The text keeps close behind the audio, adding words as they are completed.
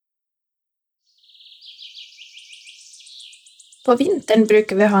På vintern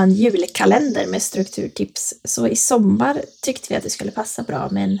brukar vi ha en julkalender med strukturtips, så i sommar tyckte vi att det skulle passa bra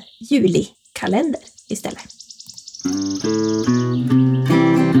med en julikalender istället.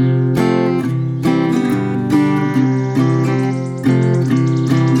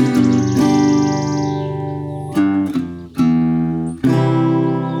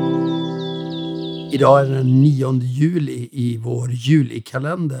 Idag är den 9 juli i vår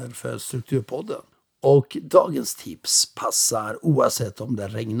julikalender för Strukturpodden. Och dagens tips passar oavsett om det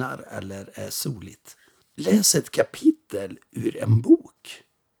regnar eller är soligt. Läs ett kapitel ur en bok.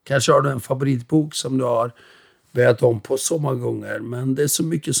 Kanske har du en favoritbok som du har börjat om på så många gånger. Men det är så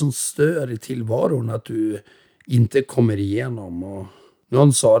mycket som stör i tillvaron att du inte kommer igenom. Och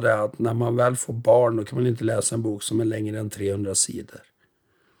någon sa det att när man väl får barn då kan man inte läsa en bok som är längre än 300 sidor.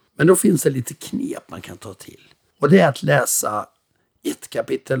 Men då finns det lite knep man kan ta till. Och det är att läsa ett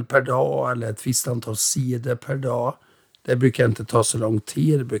kapitel per dag eller ett visst antal sidor per dag. Det brukar inte ta så lång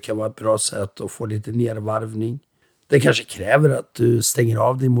tid. Det brukar vara ett bra sätt att få lite nervarvning. Det kanske kräver att du stänger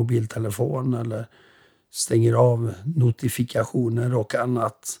av din mobiltelefon eller stänger av notifikationer och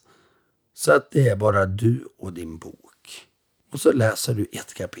annat. Så att det är bara du och din bok. Och så läser du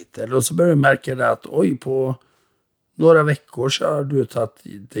ett kapitel och så börjar du märka det att på några veckor så har du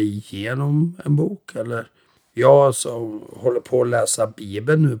tagit dig igenom en bok. Eller jag som håller på att läsa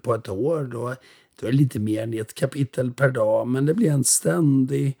Bibeln nu på ett år. Då är det lite mer än ett kapitel per dag. Men det blir en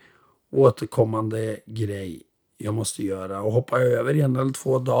ständig återkommande grej jag måste göra. Och hoppar jag över 1 eller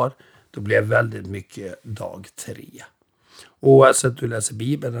 2 dagar då blir det väldigt mycket dag 3. Oavsett du läser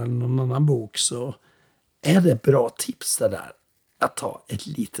Bibeln eller någon annan bok så är det ett bra tips det där. Att ta ett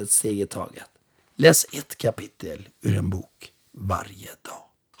litet steg i taget. Läs ett kapitel ur en bok varje dag.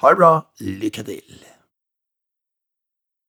 Ha det bra, lycka till!